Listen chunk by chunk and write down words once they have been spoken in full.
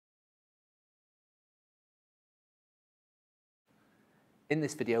In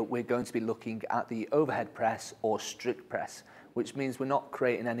this video, we're going to be looking at the overhead press or strict press, which means we're not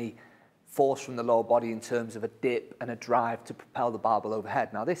creating any force from the lower body in terms of a dip and a drive to propel the barbell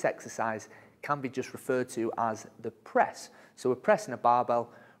overhead. Now, this exercise can be just referred to as the press. So we're pressing a barbell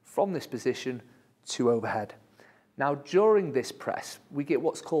from this position to overhead. Now, during this press, we get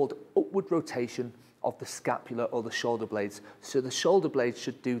what's called upward rotation of the scapula or the shoulder blades. So the shoulder blades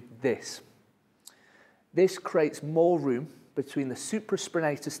should do this. This creates more room between the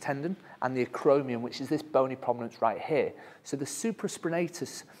supraspinatus tendon and the acromion, which is this bony prominence right here. So the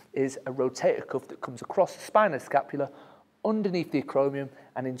supraspinatus is a rotator cuff that comes across the spine of the scapula underneath the acromion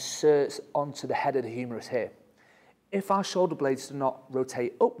and inserts onto the head of the humerus here. If our shoulder blades do not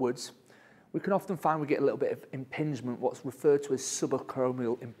rotate upwards, we can often find we get a little bit of impingement, what's referred to as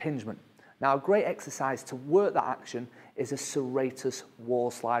subacromial impingement. Now, a great exercise to work that action is a serratus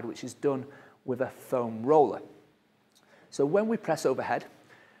wall slide, which is done with a foam roller. So when we press overhead,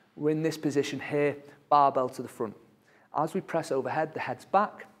 we're in this position here, barbell to the front. As we press overhead, the head's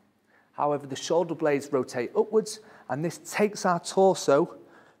back. However, the shoulder blades rotate upwards, and this takes our torso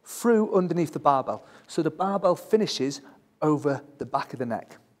through underneath the barbell. So the barbell finishes over the back of the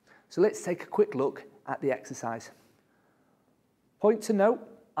neck. So let's take a quick look at the exercise. Point to note,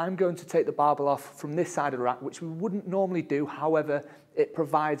 I'm going to take the barbell off from this side of the rack, which we wouldn't normally do. However, it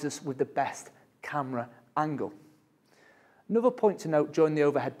provides us with the best camera angle. Another point to note during the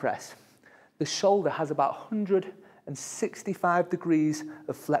overhead press, the shoulder has about 165 degrees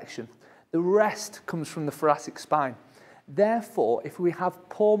of flexion. The rest comes from the thoracic spine. Therefore, if we have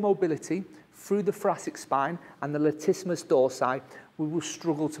poor mobility through the thoracic spine and the latissimus dorsi, we will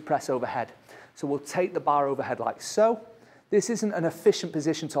struggle to press overhead. So we'll take the bar overhead like so. This isn't an efficient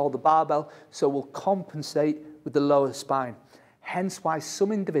position to hold the barbell, so we'll compensate with the lower spine. Hence why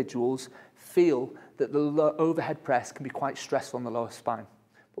some individuals feel that the overhead press can be quite stressful on the lower spine.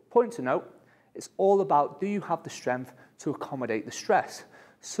 But point to note, it's all about, do you have the strength to accommodate the stress?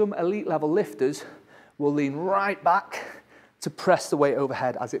 Some elite level lifters will lean right back to press the weight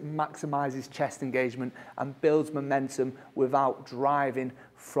overhead as it maximizes chest engagement and builds momentum without driving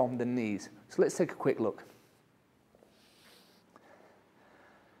from the knees. So let's take a quick look.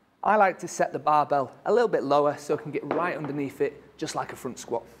 I like to set the barbell a little bit lower so I can get right underneath it, just like a front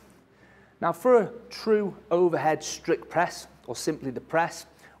squat. Now, for a true overhead strict press, or simply the press,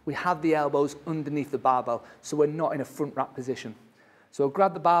 we have the elbows underneath the barbell, so we're not in a front rack position. So I'll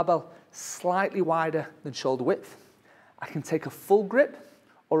grab the barbell slightly wider than shoulder width. I can take a full grip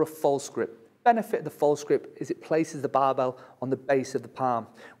or a false grip. Benefit of the false grip is it places the barbell on the base of the palm,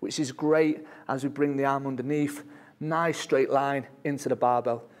 which is great as we bring the arm underneath, nice straight line into the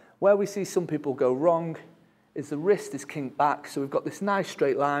barbell. Where we see some people go wrong is the wrist is kinked back, so we've got this nice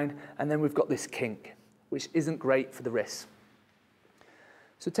straight line, and then we've got this kink, which isn't great for the wrist.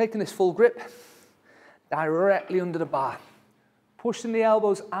 So taking this full grip, directly under the bar, pushing the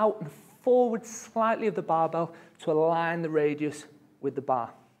elbows out and forward slightly of the barbell to align the radius with the bar.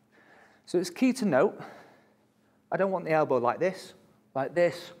 So it's key to note, I don't want the elbow like this, like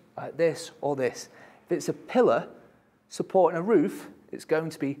this, like this, or this. If it's a pillar supporting a roof, it's going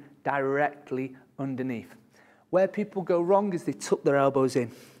to be directly underneath. Where people go wrong is they tuck their elbows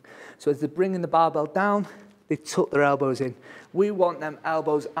in. So as they're bringing the barbell down, they tuck their elbows in. We want them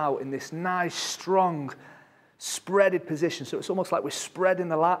elbows out in this nice, strong, spreaded position. So it's almost like we're spreading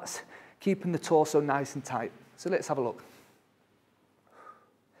the lats, keeping the torso nice and tight. So let's have a look.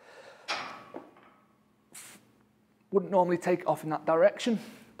 Wouldn't normally take off in that direction,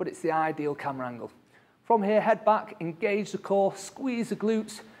 but it's the ideal camera angle. From here, head back, engage the core, squeeze the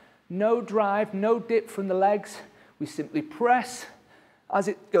glutes, no drive, no dip from the legs. We simply press. As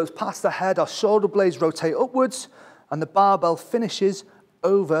it goes past the head, our shoulder blades rotate upwards and the barbell finishes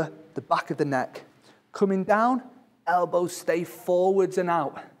over the back of the neck. Coming down, elbows stay forwards and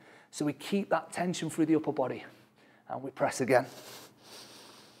out. So we keep that tension through the upper body and we press again.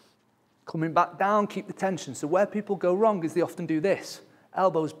 Coming back down, keep the tension. So where people go wrong is they often do this,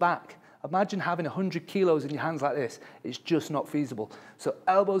 elbows back. Imagine having 100 kilos in your hands like this. It's just not feasible. So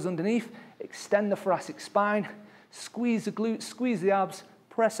elbows underneath, extend the thoracic spine, squeeze the glutes, squeeze the abs,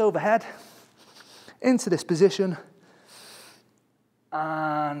 press overhead into this position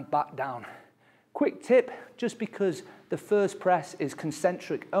and back down. Quick tip, just because the first press is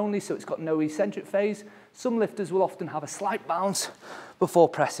concentric only, so it's got no eccentric phase, some lifters will often have a slight bounce before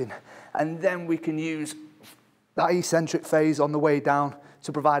pressing, and then we can use that eccentric phase on the way down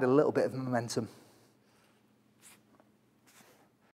to provide a little bit of momentum.